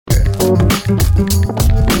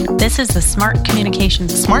This is the Smart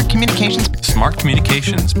Communications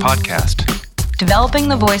podcast. Developing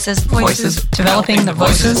the voices, developing the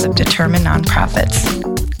voices of determined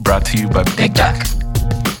nonprofits. Brought to you by Big Duck.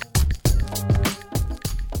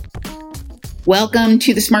 Welcome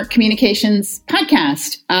to the Smart Communications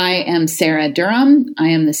podcast. I am Sarah Durham. I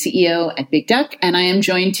am the CEO at Big Duck, and I am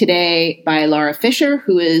joined today by Laura Fisher,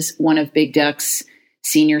 who is one of Big Duck's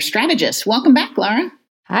senior strategists. Welcome back, Laura.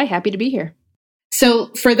 Hi, happy to be here. So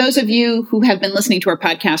for those of you who have been listening to our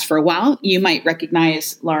podcast for a while, you might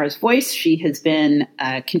recognize Laura's voice. She has been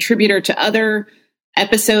a contributor to other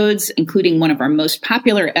episodes, including one of our most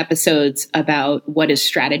popular episodes about what is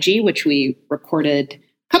strategy, which we recorded a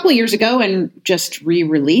couple of years ago and just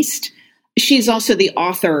re-released. She's also the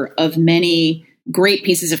author of many great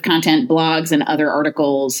pieces of content, blogs, and other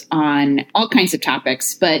articles on all kinds of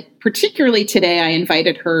topics. But particularly today, I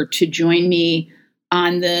invited her to join me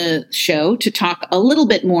on the show to talk a little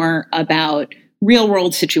bit more about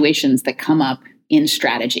real-world situations that come up in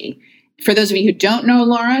strategy. For those of you who don't know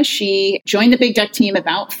Laura, she joined the Big Duck team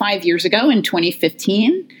about 5 years ago in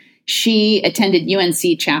 2015. She attended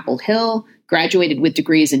UNC Chapel Hill, graduated with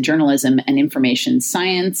degrees in journalism and information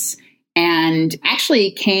science, and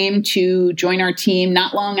actually came to join our team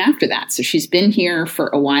not long after that. So she's been here for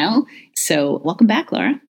a while. So welcome back,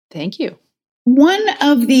 Laura. Thank you. One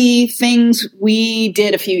of the things we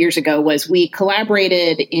did a few years ago was we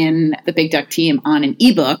collaborated in the Big Duck team on an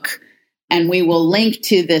ebook, and we will link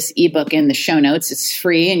to this ebook in the show notes. It's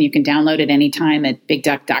free and you can download it anytime at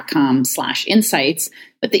bigduck.com/insights.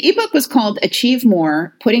 But the ebook was called Achieve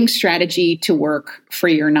More, Putting Strategy to Work for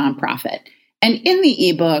Your Nonprofit. And in the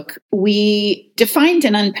ebook, we defined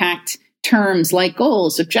and unpacked terms like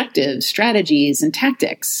goals, objectives, strategies, and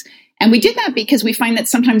tactics. And we did that because we find that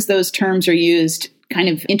sometimes those terms are used kind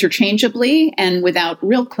of interchangeably and without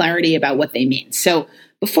real clarity about what they mean. So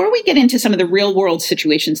before we get into some of the real world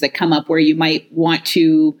situations that come up where you might want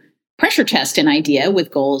to pressure test an idea with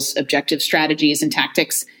goals, objectives, strategies, and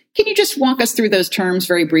tactics, can you just walk us through those terms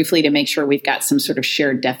very briefly to make sure we've got some sort of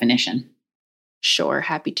shared definition? Sure,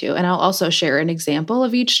 happy to. And I'll also share an example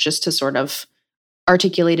of each just to sort of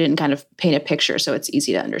articulate it and kind of paint a picture so it's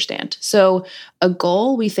easy to understand. So a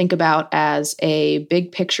goal we think about as a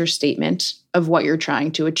big picture statement of what you're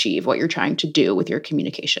trying to achieve, what you're trying to do with your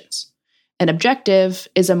communications. An objective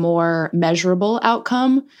is a more measurable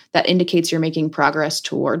outcome that indicates you're making progress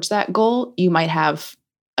towards that goal. You might have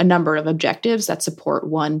a number of objectives that support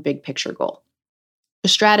one big picture goal. A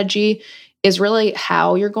strategy is really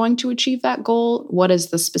how you're going to achieve that goal. What is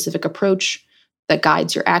the specific approach that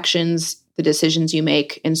guides your actions, the decisions you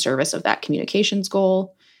make in service of that communications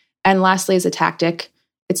goal? And lastly, is a tactic.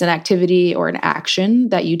 It's an activity or an action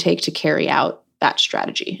that you take to carry out that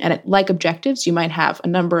strategy. And like objectives, you might have a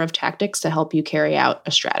number of tactics to help you carry out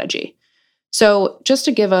a strategy. So just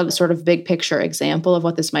to give a sort of big picture example of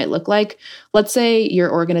what this might look like, let's say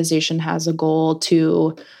your organization has a goal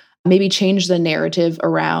to maybe change the narrative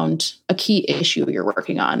around a key issue you're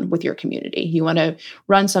working on with your community. You want to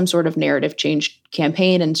run some sort of narrative change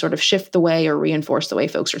campaign and sort of shift the way or reinforce the way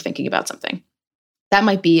folks are thinking about something. That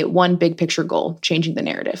might be one big picture goal, changing the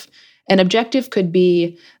narrative. An objective could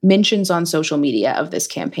be mentions on social media of this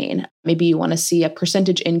campaign. Maybe you want to see a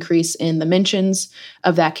percentage increase in the mentions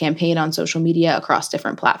of that campaign on social media across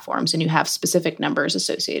different platforms, and you have specific numbers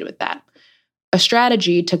associated with that. A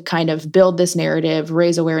strategy to kind of build this narrative,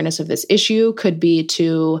 raise awareness of this issue could be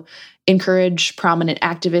to encourage prominent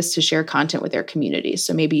activists to share content with their communities.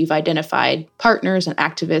 So maybe you've identified partners and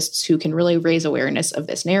activists who can really raise awareness of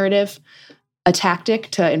this narrative. A tactic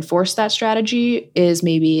to enforce that strategy is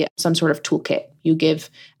maybe some sort of toolkit. You give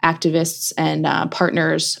activists and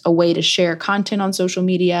partners a way to share content on social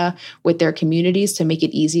media with their communities to make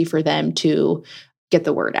it easy for them to get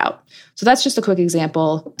the word out. So that's just a quick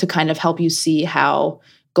example to kind of help you see how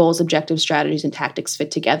goals, objectives, strategies, and tactics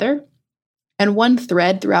fit together. And one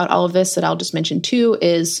thread throughout all of this that I'll just mention too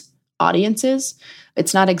is audiences.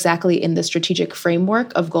 It's not exactly in the strategic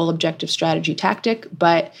framework of goal, objective, strategy, tactic,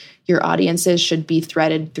 but your audiences should be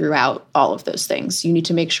threaded throughout all of those things. You need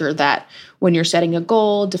to make sure that when you're setting a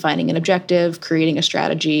goal, defining an objective, creating a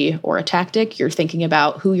strategy or a tactic, you're thinking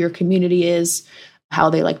about who your community is, how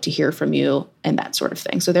they like to hear from you, and that sort of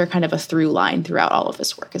thing. So they're kind of a through line throughout all of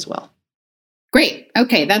this work as well. Great.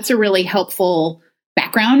 Okay, that's a really helpful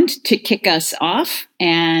background to kick us off.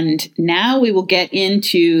 And now we will get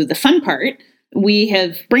into the fun part. We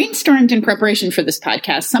have brainstormed in preparation for this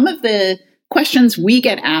podcast some of the questions we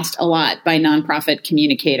get asked a lot by nonprofit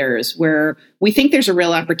communicators where we think there's a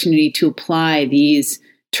real opportunity to apply these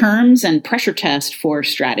terms and pressure test for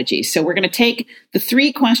strategy. So we're going to take the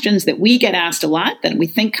 3 questions that we get asked a lot, that we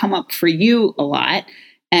think come up for you a lot,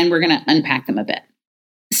 and we're going to unpack them a bit.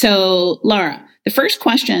 So, Laura, the first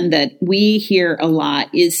question that we hear a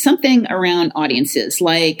lot is something around audiences,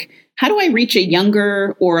 like, how do I reach a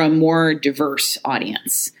younger or a more diverse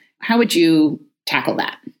audience? How would you tackle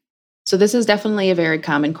that? So this is definitely a very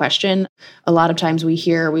common question. A lot of times we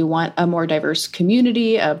hear we want a more diverse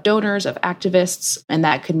community of donors, of activists, and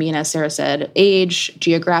that could mean, as Sarah said, age,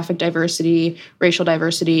 geographic diversity, racial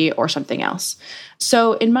diversity, or something else.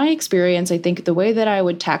 So in my experience, I think the way that I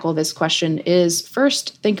would tackle this question is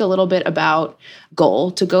first think a little bit about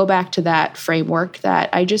goal, to go back to that framework that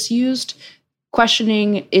I just used.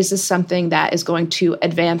 Questioning, is this something that is going to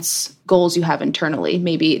advance goals you have internally?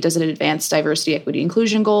 Maybe does it advance diversity, equity,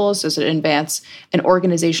 inclusion goals? Does it advance an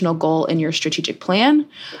organizational goal in your strategic plan?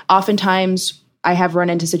 Oftentimes, I have run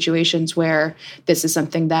into situations where this is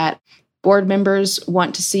something that board members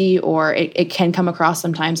want to see, or it can come across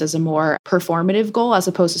sometimes as a more performative goal as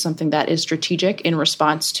opposed to something that is strategic in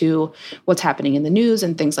response to what's happening in the news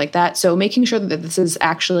and things like that. So making sure that this is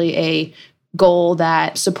actually a goal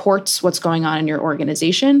that supports what's going on in your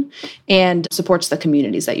organization and supports the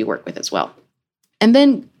communities that you work with as well. And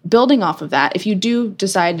then building off of that, if you do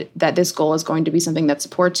decide that this goal is going to be something that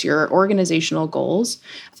supports your organizational goals,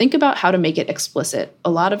 think about how to make it explicit.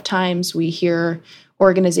 A lot of times we hear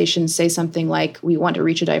organizations say something like, we want to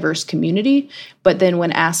reach a diverse community, but then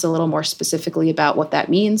when asked a little more specifically about what that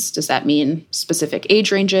means, does that mean specific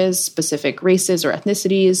age ranges, specific races or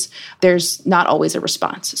ethnicities? There's not always a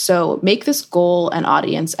response. So make this goal and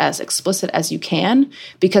audience as explicit as you can,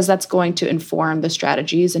 because that's going to inform the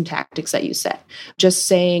strategies and tactics that you set. Just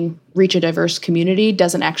saying reach a diverse community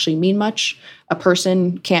doesn't actually mean much. A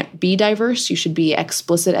person can't be diverse. You should be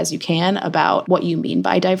explicit as you can about what you mean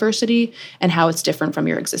by diversity and how it's different from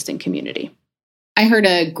your existing community. I heard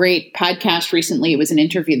a great podcast recently. It was an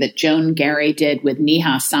interview that Joan Gary did with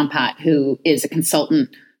Neha Sampat, who is a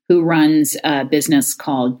consultant who runs a business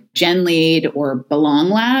called GenLead or Belong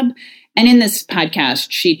Lab. And in this podcast,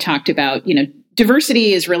 she talked about,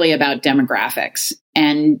 diversity is really about demographics,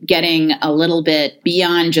 and getting a little bit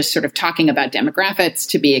beyond just sort of talking about demographics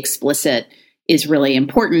to be explicit is really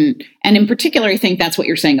important. And in particular, I think that's what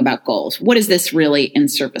you're saying about goals. What is this really in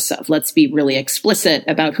service of? Let's be really explicit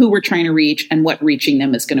about who we're trying to reach and what reaching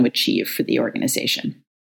them is going to achieve for the organization.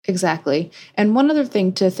 Exactly. And one other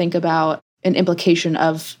thing to think about, an implication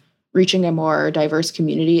of reaching a more diverse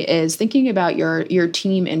community, is thinking about your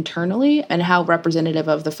team internally and how representative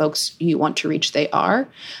of the folks you want to reach they are.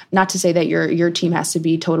 Not to say that your team has to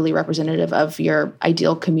be totally representative of your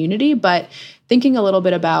ideal community, but thinking a little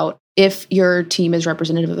bit about if your team is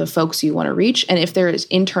representative of the folks you want to reach, and if there is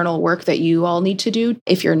internal work that you all need to do.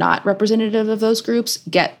 If you're not representative of those groups,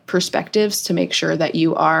 get perspectives to make sure that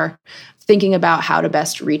you are thinking about how to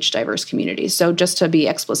best reach diverse communities. So just to be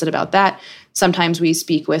explicit about that, sometimes we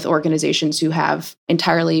speak with organizations who have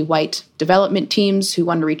entirely white development teams who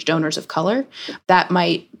want to reach donors of color. That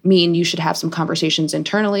might mean you should have some conversations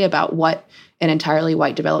internally about what an entirely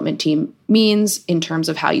white development team means in terms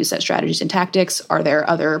of how you set strategies and tactics. Are there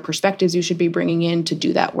other perspectives you should be bringing in to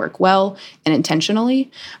do that work well and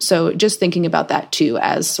intentionally? So just thinking about that too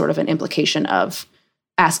as sort of an implication of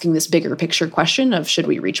asking this bigger picture question of, should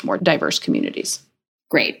we reach more diverse communities?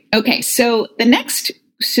 Great. Okay, so the next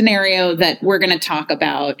scenario that we're going to talk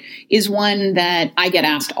about is one that I get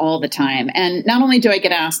asked all the time. And not only do I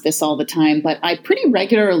get asked this all the time, but I pretty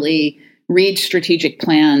regularly read strategic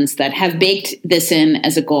plans that have baked this in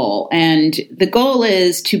as a goal. And the goal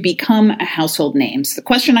is to become a household name. So the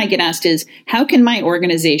question I get asked is, how can my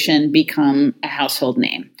organization become a household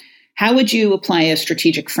name? How would you apply a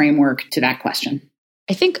strategic framework to that question?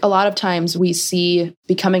 I think a lot of times we see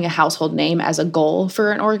becoming a household name as a goal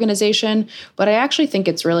for an organization, but I actually think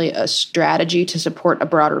it's really a strategy to support a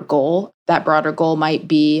broader goal. That broader goal might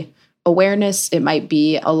be awareness. It might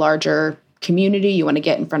be a larger community. You want to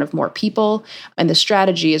get in front of more people. And the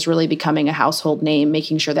strategy is really becoming a household name,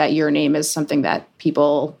 making sure that your name is something that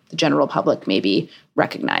people, the general public, maybe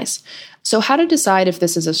recognize. So how to decide if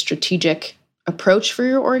this is a strategic approach for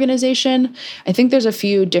your organization? I think there's a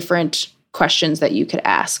few different questions that you could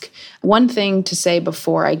ask. One thing to say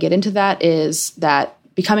before I get into that is that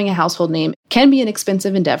becoming a household name can be an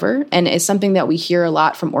expensive endeavor and is something that we hear a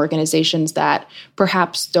lot from organizations that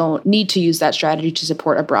perhaps don't need to use that strategy to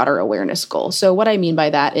support a broader awareness goal. So what I mean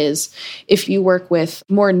by that is if you work with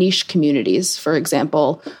more niche communities, for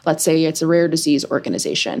example, let's say it's a rare disease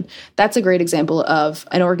organization, that's a great example of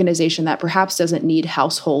an organization that perhaps doesn't need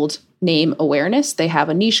household name awareness. They have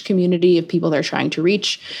a niche community of people they're trying to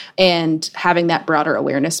reach, and having that broader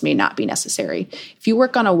awareness may not be necessary. If you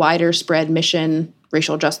work on a wider spread mission,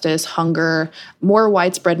 racial justice, hunger, more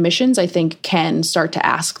widespread missions, I think can start to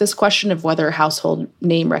ask this question of whether household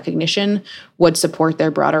name recognition would support their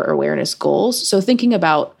broader awareness goals. So thinking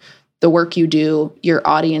about the work you do, your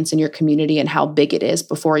audience and your community, and how big it is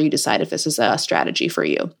before you decide if this is a strategy for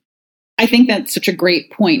you. I think that's such a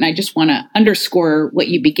great point. And I just want to underscore what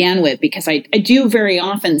you began with, because I do very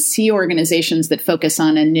often see organizations that focus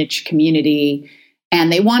on a niche community and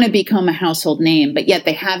they want to become a household name, but yet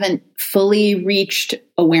they haven't fully reached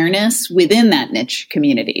awareness within that niche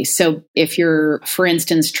community. So if you're, for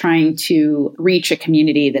instance, trying to reach a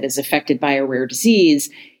community that is affected by a rare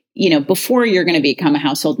disease, before you're going to become a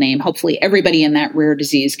household name, hopefully everybody in that rare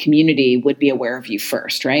disease community would be aware of you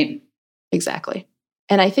first, right? Exactly.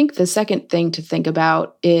 And I think the second thing to think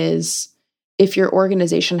about is if your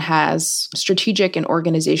organization has strategic and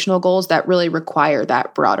organizational goals that really require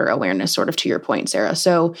that broader awareness, sort of to your point, Sarah.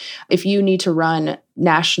 So if you need to run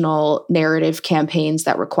national narrative campaigns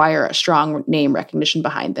that require a strong name recognition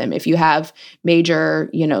behind them, if you have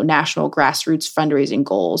major, national grassroots fundraising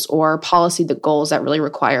goals or policy goals that really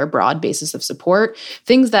require a broad basis of support,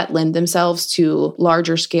 things that lend themselves to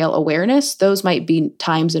larger scale awareness, those might be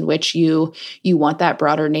times in which you want that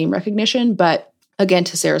broader name recognition. But again,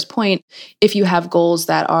 to Sarah's point, if you have goals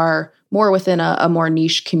that are more within a more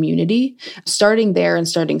niche community, starting there and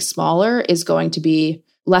starting smaller is going to be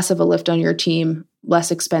less of a lift on your team,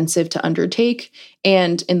 less expensive to undertake,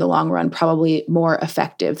 and in the long run, probably more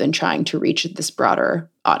effective than trying to reach this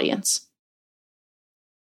broader audience.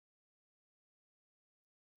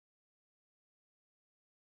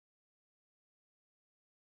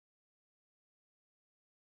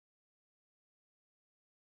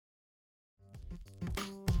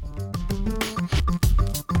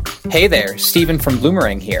 Hey there, Stephen from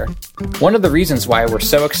Bloomerang here. One of the reasons why we're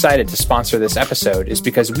so excited to sponsor this episode is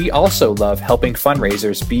because we also love helping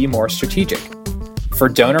fundraisers be more strategic. For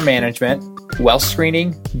donor management, wealth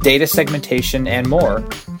screening, data segmentation, and more,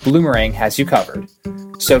 Bloomerang has you covered.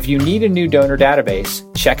 So if you need a new donor database,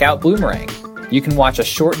 check out Bloomerang. You can watch a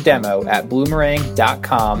short demo at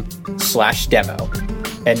bloomerang.com/demo.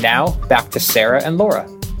 And now, back to Sarah and Laura.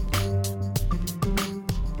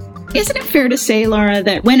 Isn't it fair to say, Laura,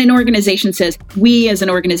 that when an organization says, we as an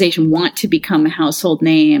organization want to become a household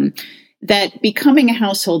name, that becoming a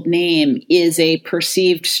household name is a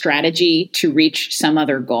perceived strategy to reach some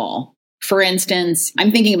other goal? For instance,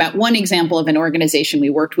 I'm thinking about one example of an organization we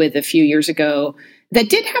worked with a few years ago that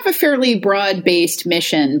did have a fairly broad-based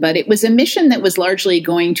mission, but it was a mission that was largely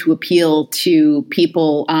going to appeal to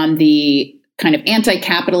people on the kind of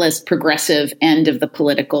anti-capitalist progressive end of the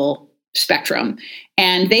political spectrum.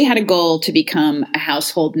 And they had a goal to become a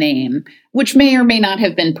household name, which may or may not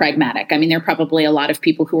have been pragmatic. I mean, there are probably a lot of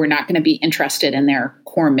people who are not going to be interested in their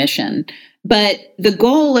core mission. But the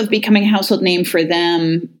goal of becoming a household name for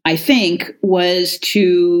them, I think, was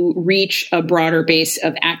to reach a broader base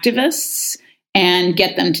of activists and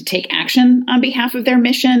get them to take action on behalf of their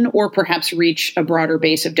mission, or perhaps reach a broader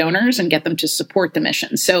base of donors and get them to support the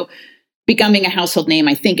mission. So becoming a household name,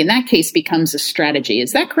 I think, in that case becomes a strategy.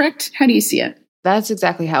 Is that correct? How do you see it? That's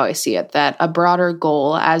exactly how I see it, that a broader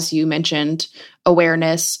goal, as you mentioned,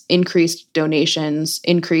 awareness, increased donations,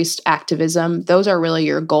 increased activism, those are really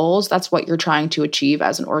your goals. That's what you're trying to achieve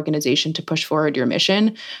as an organization to push forward your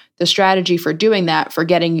mission. The strategy for doing that, for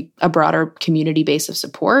getting a broader community base of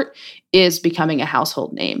support, is becoming a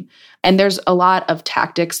household name. And there's a lot of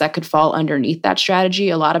tactics that could fall underneath that strategy.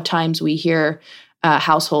 A lot of times we hear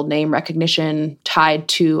household name recognition tied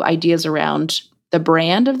to ideas around the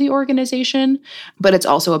brand of the organization, but it's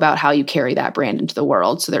also about how you carry that brand into the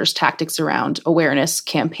world. So there's tactics around awareness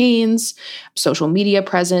campaigns, social media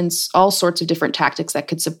presence, all sorts of different tactics that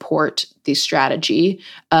could support the strategy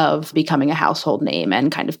of becoming a household name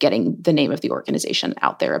and kind of getting the name of the organization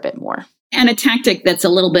out there a bit more. And a tactic that's a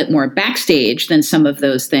little bit more backstage than some of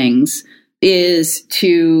those things is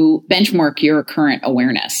to benchmark your current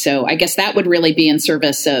awareness. So I guess that would really be in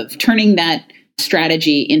service of turning that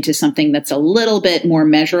strategy into something that's a little bit more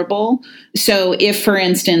measurable. So if, for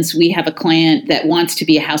instance, we have a client that wants to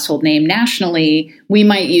be a household name nationally, we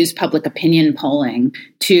might use public opinion polling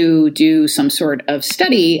to do some sort of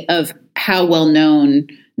study of how well known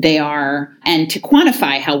they are and to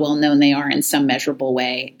quantify how well known they are in some measurable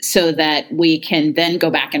way so that we can then go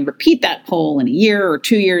back and repeat that poll in a year or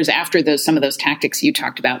 2 years after some of those tactics you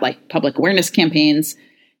talked about, like public awareness campaigns,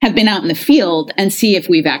 have been out in the field and see if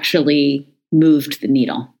we've actually moved the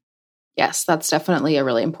needle. Yes, that's definitely a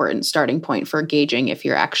really important starting point for gauging if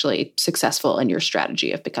you're actually successful in your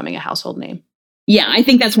strategy of becoming a household name. Yeah, I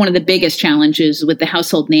think that's one of the biggest challenges with the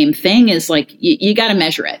household name thing is like, you got to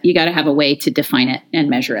measure it. You got to have a way to define it and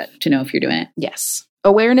measure it to know if you're doing it. Yes.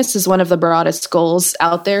 Awareness is one of the broadest goals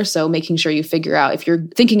out there. So making sure you figure out if you're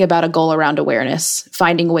thinking about a goal around awareness,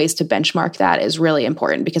 finding ways to benchmark that is really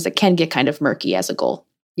important because it can get kind of murky as a goal.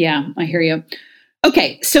 Yeah, I hear you.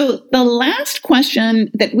 Okay, so the last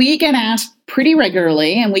question that we get asked pretty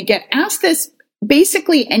regularly, and we get asked this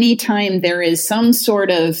basically anytime there is some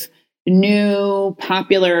sort of new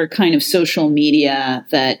popular kind of social media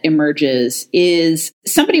that emerges, is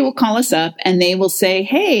somebody will call us up and they will say,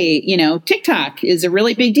 hey, TikTok is a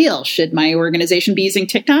really big deal. Should my organization be using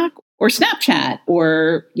TikTok or Snapchat?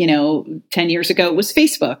 Or, 10 years ago, it was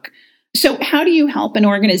Facebook. So how do you help an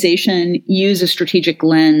organization use a strategic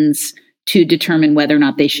lens to determine whether or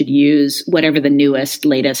not they should use whatever the newest,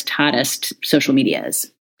 latest, hottest social media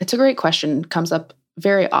is? It's a great question. It comes up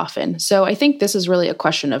very often. So I think this is really a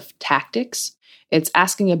question of tactics. It's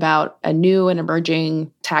asking about a new and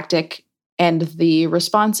emerging tactic, and the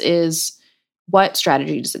response is, what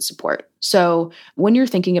strategy does it support? So when you're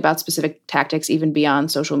thinking about specific tactics, even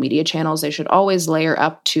beyond social media channels, they should always layer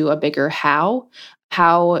up to a bigger how.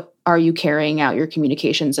 How are you carrying out your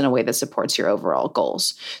communications in a way that supports your overall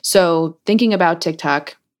goals? So thinking about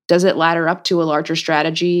TikTok, does it ladder up to a larger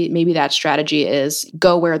strategy? Maybe that strategy is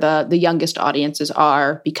go where the youngest audiences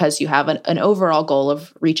are because you have an overall goal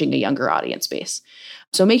of reaching a younger audience base.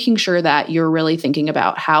 So making sure that you're really thinking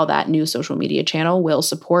about how that new social media channel will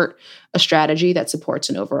support a strategy that supports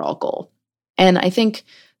an overall goal. And I think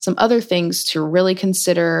some other things to really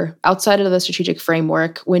consider outside of the strategic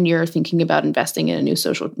framework when you're thinking about investing in a new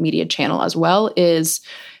social media channel as well is,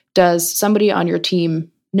 does somebody on your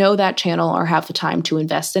team know that channel or have the time to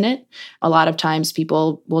invest in it? A lot of times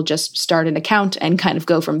people will just start an account and kind of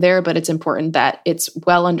go from there, but it's important that it's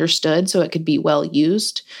well understood so it could be well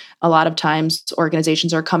used. A lot of times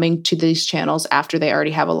organizations are coming to these channels after they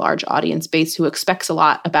already have a large audience base who expects a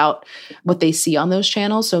lot about what they see on those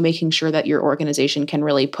channels. So making sure that your organization can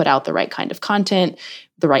really put out the right kind of content,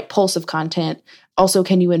 the right pulse of content. Also,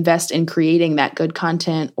 can you invest in creating that good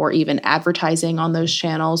content or even advertising on those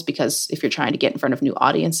channels? Because if you're trying to get in front of new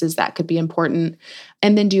audiences, that could be important.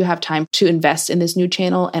 And then do you have time to invest in this new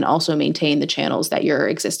channel and also maintain the channels that your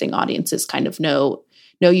existing audiences kind of know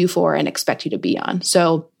you for and expect you to be on?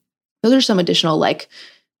 So those are some additional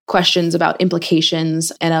questions about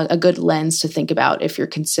implications and a good lens to think about if you're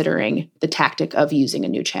considering the tactic of using a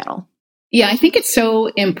new channel. Yeah, I think it's so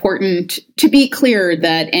important to be clear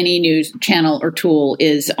that any new channel or tool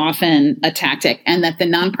is often a tactic and that the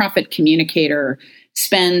nonprofit communicator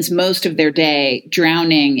spends most of their day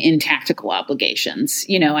drowning in tactical obligations.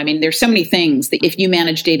 There's so many things that if you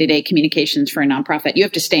manage day-to-day communications for a nonprofit, you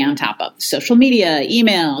have to stay on top of social media,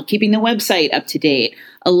 email, keeping the website up to date,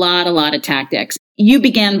 a lot of tactics. You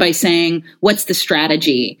began by saying, what's the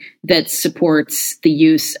strategy that supports the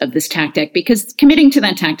use of this tactic? Because committing to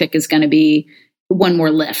that tactic is going to be one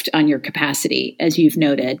more lift on your capacity, as you've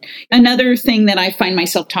noted. Another thing that I find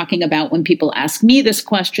myself talking about when people ask me this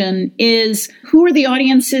question is, who are the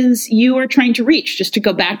audiences you are trying to reach? Just to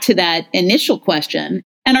go back to that initial question.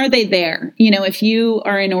 And are they there? If you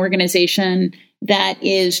are an organization that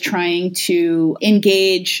is trying to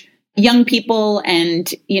engage young people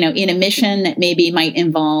and, in a mission that maybe might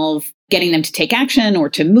involve getting them to take action or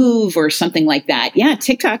to move or something like that. Yeah,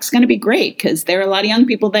 TikTok's going to be great because there are a lot of young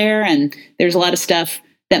people there and there's a lot of stuff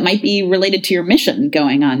that might be related to your mission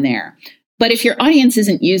going on there. But if your audience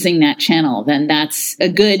isn't using that channel, then that's a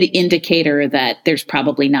good indicator that there's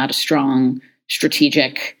probably not a strong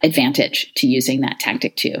strategic advantage to using that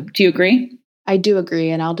tactic too. Do you agree? I do agree.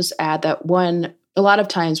 And I'll just add that a lot of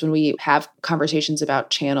times when we have conversations about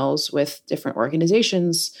channels with different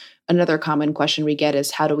organizations, another common question we get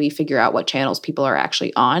is, how do we figure out what channels people are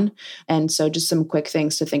actually on? And so just some quick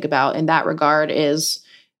things to think about in that regard is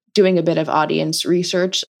doing a bit of audience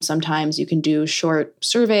research. Sometimes you can do short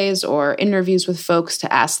surveys or interviews with folks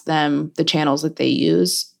to ask them the channels that they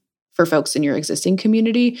use for folks in your existing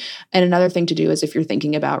community. And another thing to do is if you're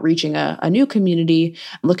thinking about reaching a new community,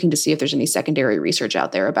 looking to see if there's any secondary research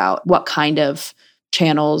out there about what kind of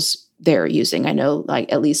channels they're using. I know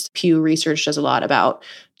at least Pew Research does a lot about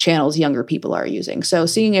channels younger people are using. So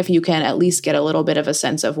seeing if you can at least get a little bit of a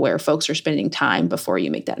sense of where folks are spending time before you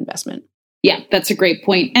make that investment. Yeah, that's a great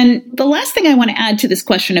point. And the last thing I want to add to this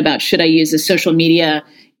question about should I use a social media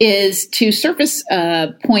is to surface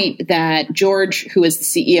a point that George, who is the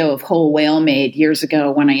CEO of Whole Whale, made years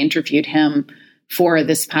ago when I interviewed him for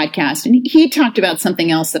this podcast. And he talked about something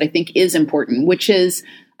else that I think is important, which is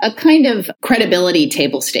a kind of credibility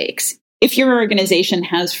table stakes. If your organization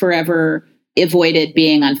has forever avoided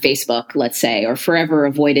being on Facebook, let's say, or forever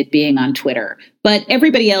avoided being on Twitter, but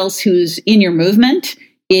everybody else who's in your movement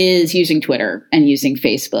is using Twitter and using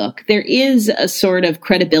Facebook, there is a sort of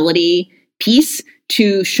credibility piece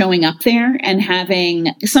to showing up there and having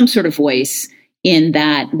some sort of voice in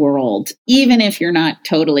that world, even if you're not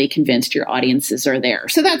totally convinced your audiences are there.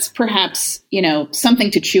 So that's perhaps,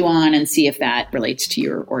 something to chew on and see if that relates to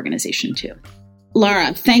your organization too.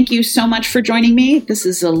 Laura, thank you so much for joining me. This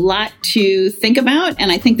is a lot to think about,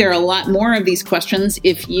 and I think there are a lot more of these questions.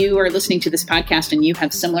 If you are listening to this podcast and you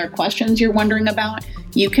have similar questions you're wondering about,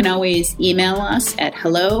 you can always email us at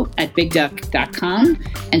hello@bigduck.com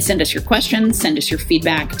and send us your questions, send us your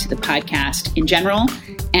feedback to the podcast in general.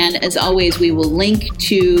 And as always, we will link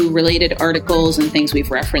to related articles and things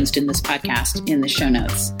we've referenced in this podcast in the show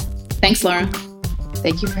notes. Thanks, Laura.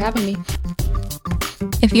 Thank you for having me.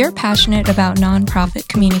 If you're passionate about nonprofit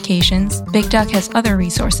communications, Big Duck has other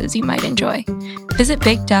resources you might enjoy. Visit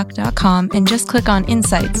bigduck.com and just click on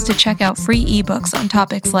Insights to check out free ebooks on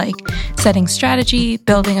topics like setting strategy,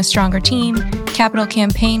 building a stronger team, capital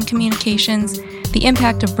campaign communications, the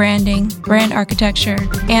impact of branding, brand architecture,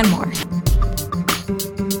 and more.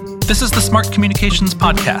 This is the Smart Communications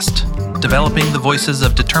Podcast, developing the voices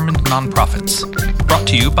of determined nonprofits. Brought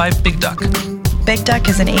to you by Big Duck. Big Duck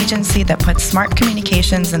is an agency that puts smart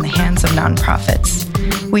communications in the hands of nonprofits.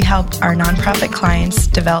 We help our nonprofit clients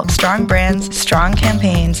develop strong brands, strong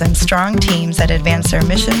campaigns, and strong teams that advance their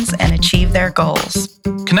missions and achieve their goals.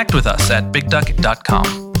 Connect with us at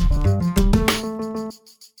bigduck.com.